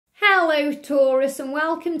Hello Taurus, and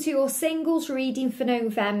welcome to your singles reading for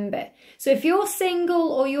November. So if you're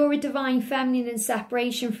single or you're a divine feminine in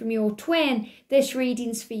separation from your twin, this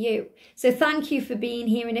reading's for you. So thank you for being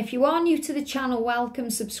here, and if you are new to the channel, welcome,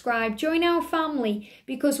 subscribe, join our family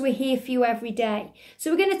because we're here for you every day.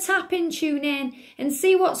 So we're going to tap in, tune in and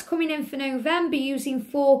see what's coming in for November using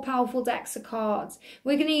 4 powerful decks of cards.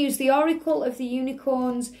 We're going to use the Oracle of the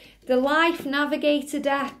Unicorns, the Life Navigator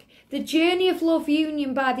deck, the Journey of Love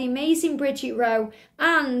Union by the amazing Bridget,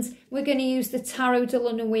 and we're going to use the Tarot de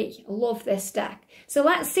la Nuit. I love this deck. So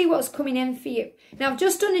let's see what's coming in for you. Now, I've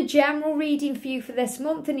just done a general reading for you for this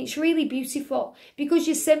month, and it's really beautiful because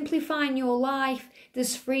you're simplifying your life.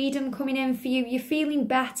 There's freedom coming in for you. You're feeling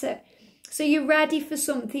better. So you're ready for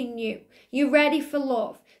something new. You're ready for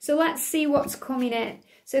love. So let's see what's coming in.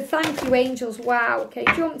 So thank you, angels. Wow. Okay,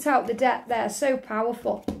 jumped out the deck there. So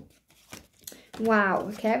powerful. Wow,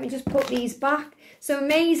 okay, let me just put these back. So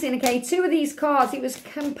amazing, okay, 2 of these cards, it was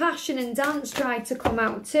compassion and dance tried to come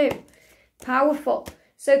out too. Powerful.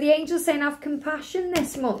 So the angel's saying have compassion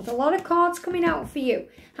this month. A lot of cards coming out for you.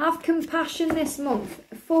 Have compassion this month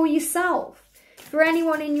for yourself, for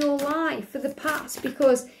anyone in your life, for the past,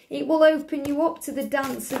 because it will open you up to the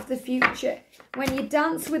dance of the future. When you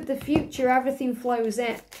dance with the future, everything flows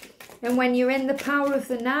in. And when you're in the power of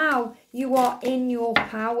the now, you are in your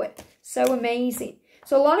power. So amazing.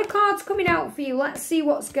 So a lot of cards coming out for you. Let's see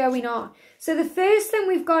what's going on. So the first thing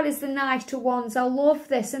we've got is the Knight of Wands. I love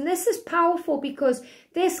this. And this is powerful because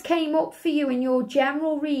this came up for you in your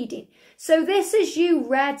general reading. So this is you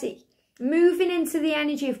ready, moving into the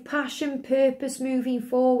energy of passion, purpose, moving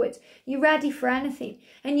forward. You're ready for anything.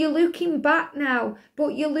 And you're looking back now,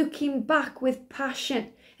 but you're looking back with passion.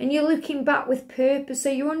 And you're looking back with purpose. So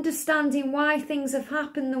you're understanding why things have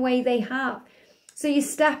happened the way they have. So you're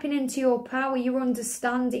stepping into your power, you're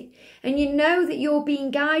understanding. And you know that you're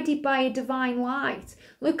being guided by a divine light.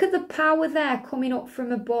 Look at the power there coming up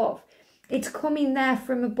from above. It's coming there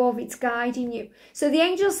from above, it's guiding you. So the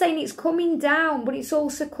angel's saying it's coming down, but it's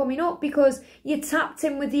also coming up because you're tapped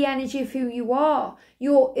in with the energy of who you are,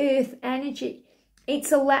 your earth energy.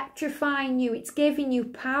 It's electrifying you, it's giving you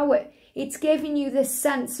power. It's giving you this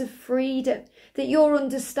sense of freedom, that you're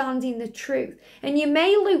understanding the truth. And you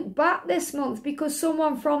may look back this month because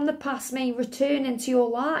someone from the past may return into your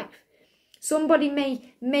life. Somebody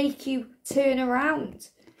may make you turn around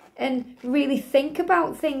and really think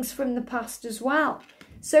about things from the past as well.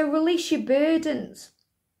 So release your burdens.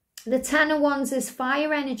 The Ten of Wands is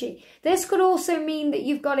fire energy. This could also mean that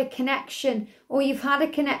you've got a connection or you've had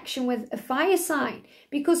a connection with a fire sign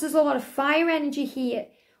because there's a lot of fire energy here.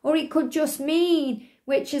 Or it could just mean,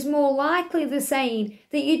 which is more likely the saying,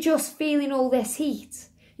 that you're just feeling all this heat.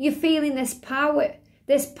 You're feeling this power,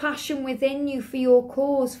 this passion within you for your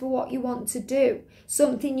cause, for what you want to do.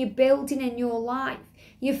 Something you're building in your life.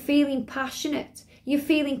 You're feeling passionate. You're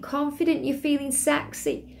feeling confident. You're feeling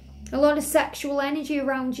sexy. A lot of sexual energy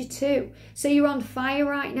around you too. So you're on fire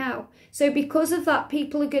right now. So because of that,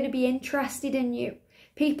 people are going to be interested in you.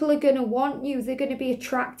 People are going to want you. They're going to be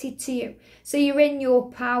attracted to you. So you're in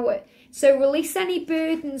your power. So release any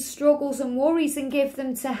burdens, struggles and worries and give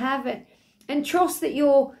them to heaven. And trust that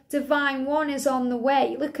your divine one is on the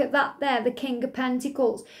way. Look at that there, the King of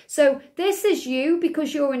Pentacles. So this is you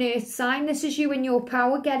because you're an earth sign. This is you in your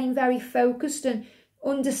power, getting very focused and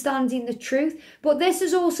understanding the truth. But this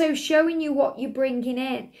is also showing you what you're bringing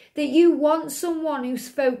in. That you want someone who's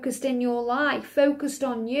focused in your life, focused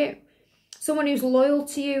on you. Someone who's loyal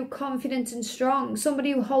to you, confident and strong. Somebody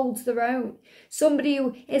who holds their own. Somebody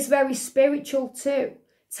who is very spiritual too.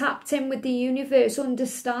 Tapped in with the universe,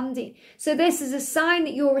 understanding. So this is a sign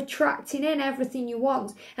that you're attracting in everything you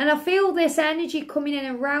want. And I feel this energy coming in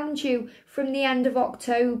around you from the end of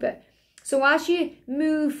October. So as you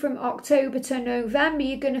move from October to November,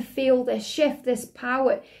 you're going to feel this shift, this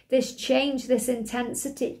power, this change, this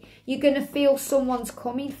intensity. You're going to feel someone's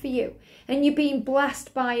coming for you. And you're being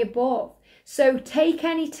blessed by above. So take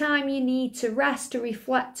any time you need to rest, to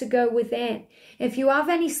reflect, to go within. If you have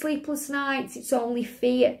any sleepless nights, it's only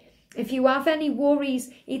fear. If you have any worries,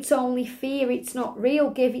 it's only fear. It's not real.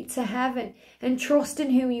 Give it to heaven and trust in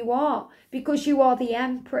who you are because you are the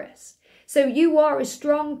Empress. So you are a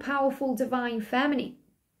strong, powerful, divine feminine.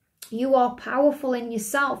 You are powerful in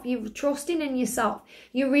yourself. You're trusting in yourself.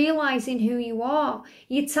 You're realizing who you are.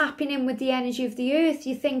 You're tapping in with the energy of the earth.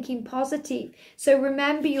 You're thinking positive. So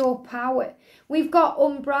remember your power. We've got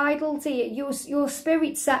unbridled here. Your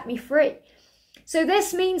spirit set me free. So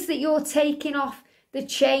this means that you're taking off the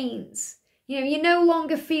chains. You're no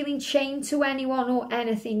longer feeling chained to anyone or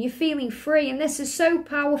anything. You're feeling free. And this is so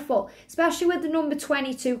powerful, especially with the number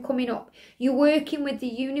 22 coming up. You're working with the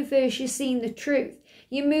universe. You're seeing the truth.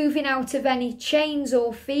 You're moving out of any chains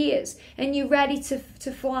or fears. And you're ready to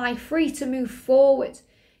fly free, to move forward.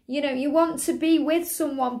 You want to be with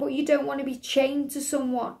someone, but you don't want to be chained to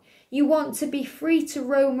someone. You want to be free to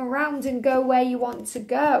roam around and go where you want to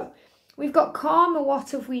go. We've got karma,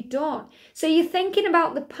 what have we done? So you're thinking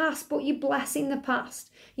about the past, but you're blessing the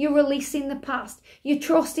past. You're releasing the past. You're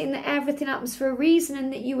trusting that everything happens for a reason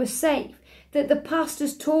and that you are safe. That the past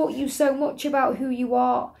has taught you so much about who you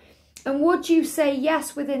are. And would you say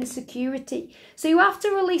yes with insecurity? So you have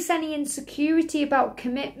to release any insecurity about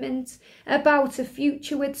commitment, about a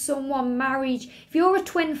future with someone, marriage. If you're a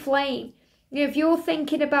twin flame, if you're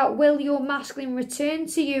thinking about will your masculine return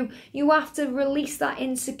to you, you have to release that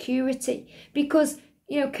insecurity because,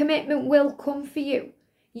 commitment will come for you.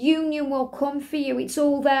 Union will come for you. It's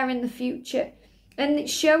all there in the future. And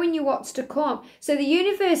it's showing you what's to come. So the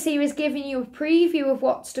universe here is giving you a preview of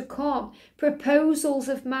what's to come. Proposals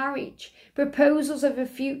of marriage. Proposals of a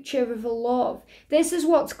future, of a love. This is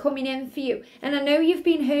what's coming in for you. And I know you've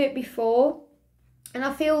been hurt before. And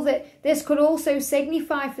I feel that this could also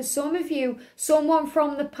signify for some of you, someone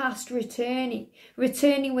from the past returning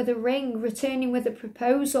with a ring, returning with a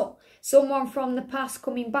proposal. Someone from the past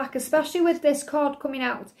coming back, especially with this card coming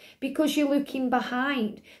out, because you're looking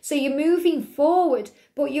behind. So you're moving forward,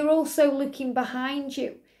 but you're also looking behind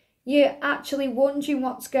you. You're actually wondering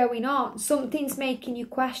what's going on. Something's making you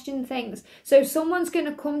question things. So someone's going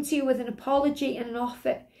to come to you with an apology and an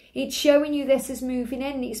offer. It's showing you this is moving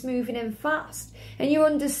in, it's moving in fast. And you're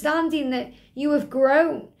understanding that you have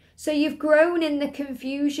grown. So you've grown in the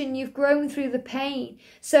confusion, you've grown through the pain.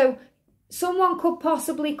 So someone could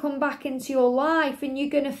possibly come back into your life and you're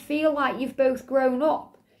going to feel like you've both grown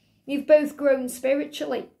up. You've both grown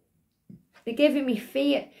spiritually. They're giving me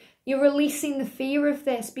fear. You're releasing the fear of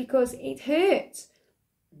this because it hurts.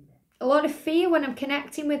 A lot of fear when I'm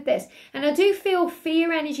connecting with this. And I do feel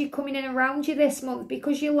fear energy coming in around you this month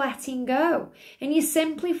because you're letting go. And you're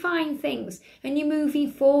simplifying things and you're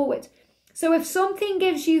moving forward. So if something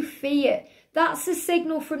gives you fear, that's a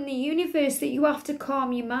signal from the universe that you have to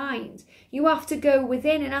calm your mind. You have to go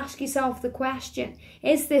within and ask yourself the question,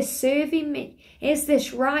 is this serving me? Is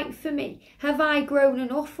this right for me? Have I grown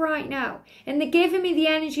enough right now? And they're giving me the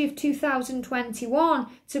energy of 2021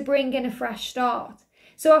 to bring in a fresh start.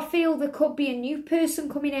 So I feel there could be a new person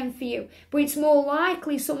coming in for you, but it's more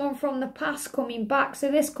likely someone from the past coming back.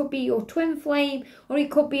 So this could be your twin flame or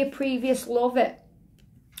it could be a previous lover.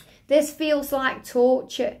 This feels like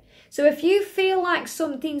torture. So if you feel like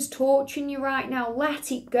something's torturing you right now,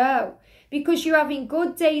 let it go. Because you're having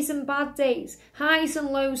good days and bad days, highs and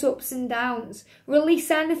lows, ups and downs. Release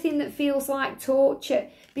anything that feels like torture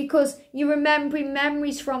because you're remembering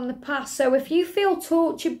memories from the past. So if you feel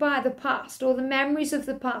tortured by the past or the memories of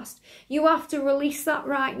the past, you have to release that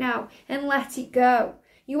right now and let it go.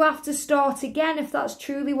 You have to start again if that's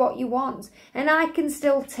truly what you want. And I can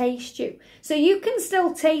still taste you. So you can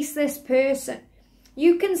still taste this person.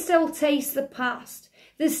 You can still taste the past.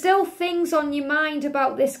 There's still things on your mind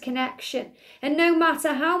about this connection. And no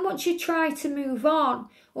matter how much you try to move on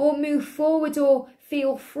or move forward or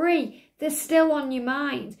feel free, they're still on your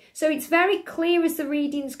mind. So it's very clear as the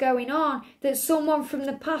reading's going on that someone from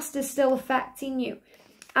the past is still affecting you.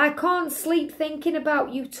 I can't sleep thinking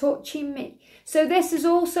about you touching me. So this is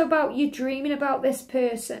also about you dreaming about this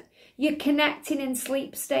person. You're connecting in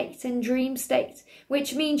sleep state and dream state,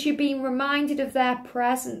 which means you're being reminded of their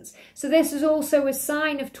presence. So this is also a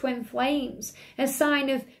sign of twin flames, a sign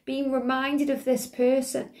of being reminded of this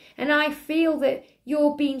person. And I feel that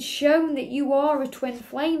you're being shown that you are a twin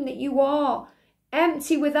flame, that you are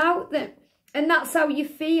empty without them. And that's how you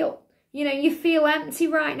feel. You know, you feel empty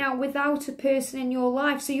right now without a person in your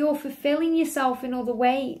life. So you're fulfilling yourself in other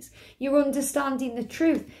ways. You're understanding the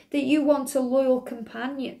truth that you want a loyal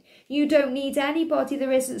companion. You don't need anybody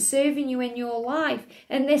that isn't serving you in your life.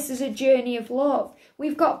 And this is a journey of love.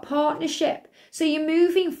 We've got partnership. So you're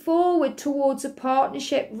moving forward towards a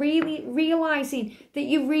partnership, really realizing that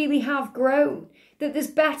you really have grown, that there's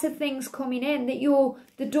better things coming in, that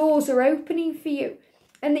the doors are opening for you,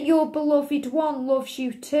 and that your beloved one loves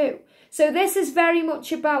you too. So this is very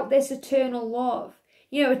much about this eternal love.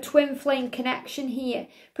 You know, a twin flame connection here.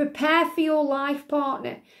 Prepare for your life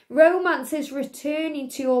partner. Romance is returning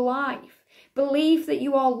to your life. Believe that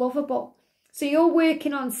you are lovable. So you're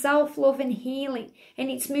working on self-love and healing, and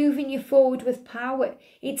it's moving you forward with power.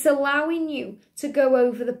 It's allowing you to go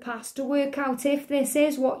over the past, to work out if this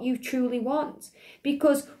is what you truly want.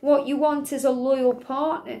 Because what you want is a loyal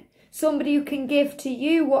partner. somebody who can give to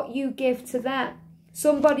you what you give to them,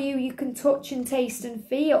 somebody who you can touch and taste and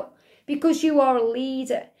feel, because you are a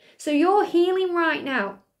leader. So you're healing right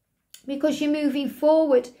now because you're moving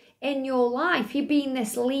forward in your life. You're being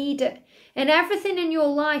this leader and everything in your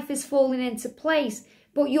life is falling into place,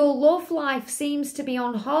 but your love life seems to be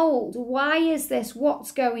on hold. Why is this?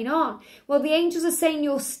 What's going on? Well, the angels are saying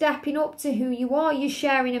you're stepping up to who you are. You're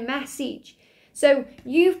sharing a message. So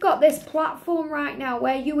you've got this platform right now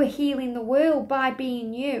where you are healing the world by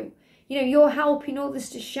being you. You know, you're helping others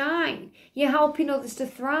to shine. You're helping others to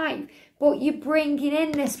thrive. But you're bringing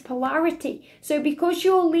in this polarity. So because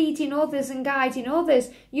you're leading others and guiding others,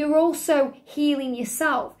 you're also healing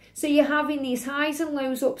yourself. So you're having these highs and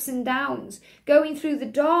lows, ups and downs, going through the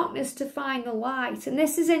darkness to find the light. And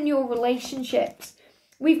this is in your relationships.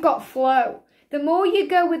 We've got flow. The more you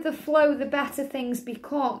go with the flow, the better things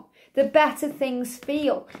become, the better things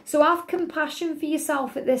feel. So have compassion for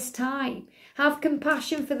yourself at this time. Have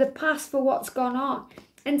compassion for the past, for what's gone on,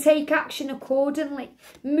 and take action accordingly.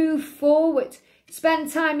 Move forward.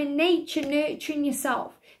 Spend time in nature, nurturing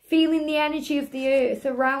yourself, feeling the energy of the earth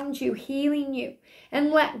around you, healing you.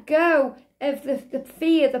 And let go of the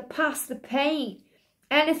fear, the past, the pain,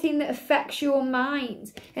 anything that affects your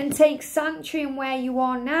mind. And take sanctuary in where you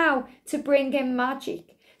are now to bring in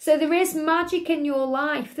magic. So there is magic in your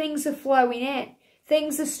life. Things are flowing in.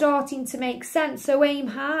 Things are starting to make sense. So aim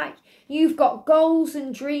high. You've got goals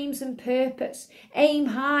and dreams and purpose. Aim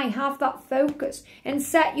high, have that focus, and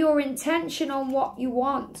set your intention on what you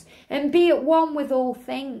want. And be at one with all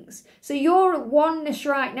things. So you're at oneness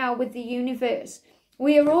right now with the universe.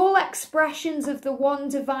 We are all expressions of the one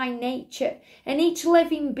divine nature, and each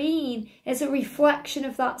living being is a reflection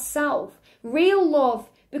of that self. Real love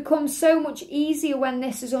becomes so much easier when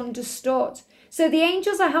this is understood. So the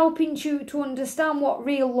angels are helping you to understand what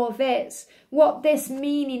real love is, what this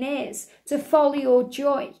meaning is, to follow your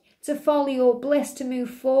joy, to follow your bliss, to move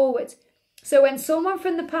forward. So when someone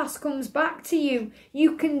from the past comes back to you,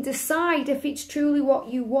 you can decide if it's truly what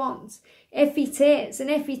you want, if it is. And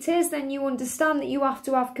if it is, then you understand that you have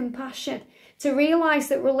to have compassion, to realise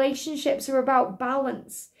that relationships are about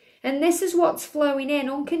balance. And this is what's flowing in: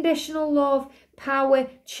 unconditional love, power,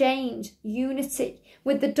 change, unity.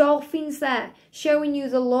 With the dolphins there, showing you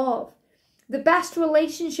the love. The best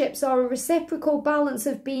relationships are a reciprocal balance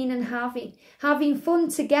of being and having fun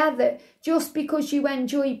together just because you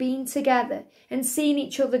enjoy being together and seeing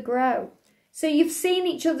each other grow. So you've seen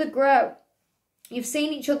each other grow. You've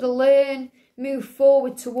seen each other learn, move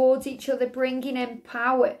forward towards each other, bringing in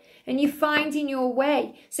power. And you're finding your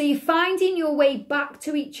way. So you're finding your way back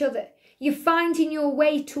to each other. You're finding your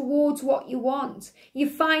way towards what you want. You're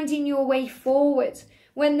finding your way forward.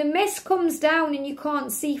 When the mist comes down and you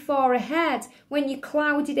can't see far ahead, when you're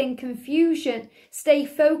clouded in confusion, stay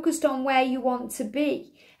focused on where you want to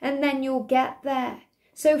be, and then you'll get there.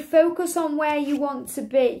 So focus on where you want to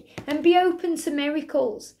be and be open to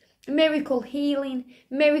miracles. Miracle healing,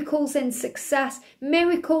 miracles in success,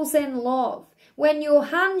 miracles in love. When your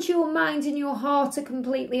hands, your mind and your heart are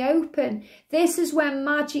completely open, this is when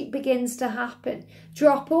magic begins to happen.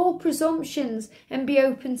 Drop all presumptions and be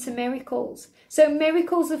open to miracles. So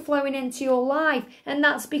miracles are flowing into your life, and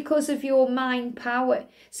that's because of your mind power.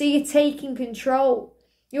 So you're taking control.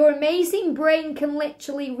 Your amazing brain can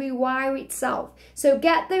literally rewire itself. So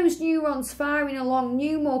get those neurons firing along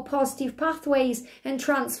new, more positive pathways and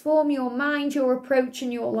transform your mind, your approach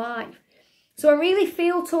and your life. So I really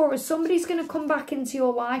feel, Taurus, somebody's going to come back into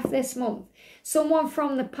your life this month. Someone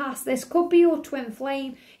from the past. This could be your twin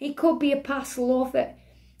flame. It could be a past lover.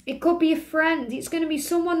 It could be a friend. It's going to be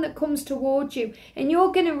someone that comes towards you. And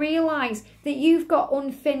you're going to realise that you've got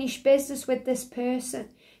unfinished business with this person.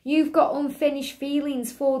 You've got unfinished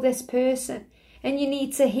feelings for this person. And you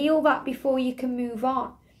need to heal that before you can move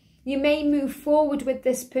on. You may move forward with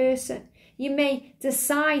this person. You may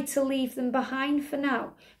decide to leave them behind for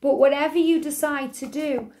now. But whatever you decide to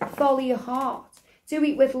do, follow your heart. Do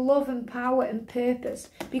it with love and power and purpose.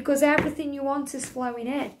 Because everything you want is flowing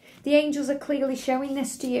in. The angels are clearly showing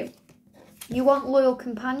this to you. You want loyal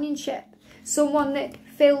companionship. Someone that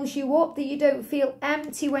fills you up, that you don't feel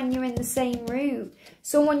empty when you're in the same room.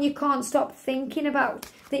 Someone you can't stop thinking about,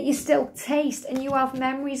 that you still taste and you have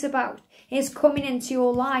memories about, is coming into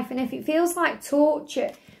your life. And if it feels like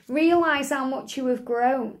torture, realise how much you have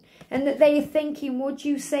grown and that they are thinking, would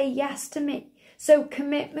you say yes to me? So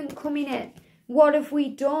commitment coming in. What have we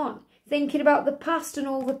done? thinking about the past and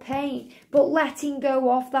all the pain, but letting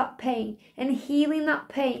go of that pain and healing that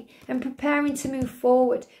pain and preparing to move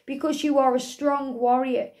forward, because you are a strong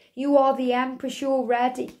warrior. You are the Empress, you're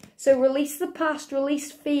ready. So release the past,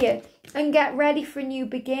 release fear, and get ready for a new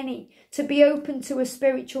beginning, to be open to a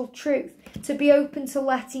spiritual truth, to be open to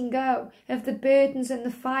letting go of the burdens and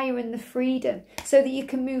the fire and the freedom, so that you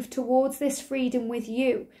can move towards this freedom with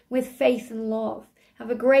you, with faith and love. Have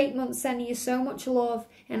a great month, sending you so much love,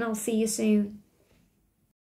 and I'll see you soon.